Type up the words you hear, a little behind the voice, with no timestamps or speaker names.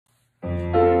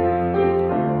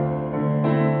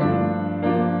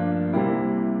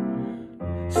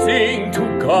Sing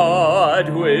to God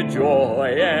with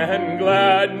joy and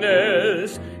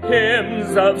gladness,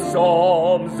 hymns of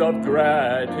psalms of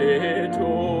gratitude.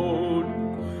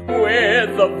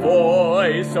 With the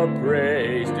voice of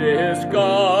praise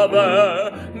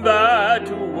discover that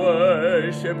to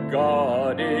worship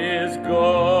God is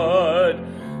good.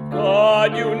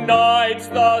 God unites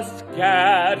the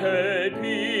scattered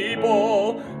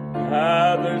people,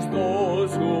 gathers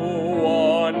those who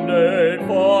wandered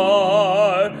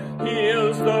far,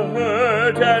 heals the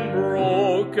hurt and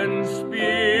broken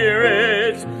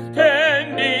spirits,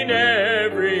 tending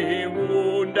every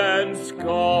wound and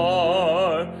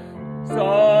scar.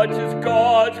 Such is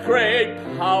God's great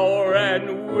power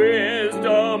and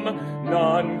wisdom,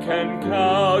 none can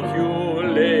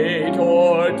calculate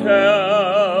or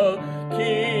tell.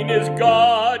 Keen is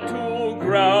God to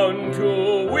ground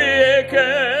to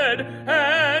wicked,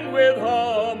 and with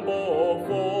humble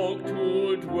folk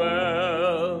to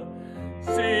dwell.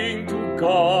 Sing to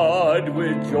God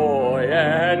with joy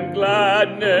and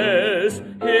gladness,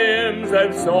 hymns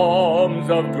and psalms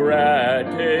of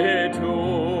gratitude.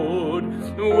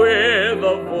 With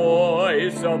a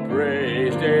voice of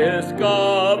praise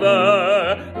discover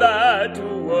that to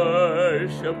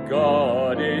worship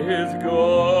God is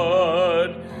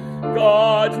good.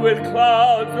 Gods with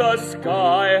clouds the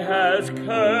sky has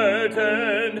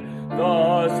curtained,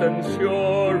 thus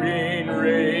ensuring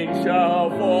rain shall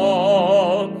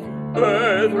fall.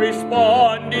 Earth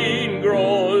responding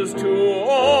grows to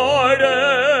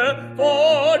order,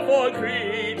 for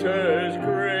creatures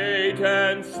great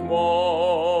and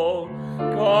small.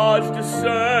 God's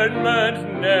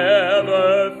discernment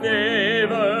never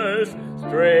favors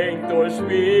strength or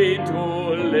speed to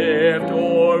lift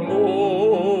or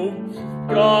move.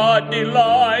 God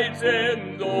delights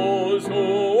in those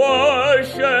who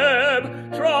worship,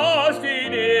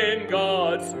 trusting in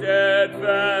God's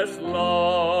steadfast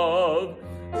love.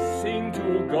 Sing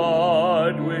to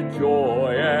God with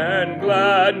joy and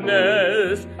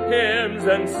gladness, hymns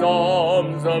and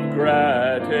psalms of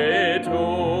gratitude.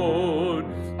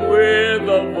 With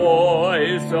a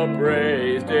voice of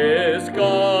praise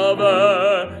discover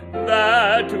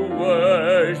that to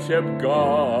worship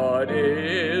God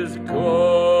is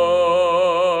good.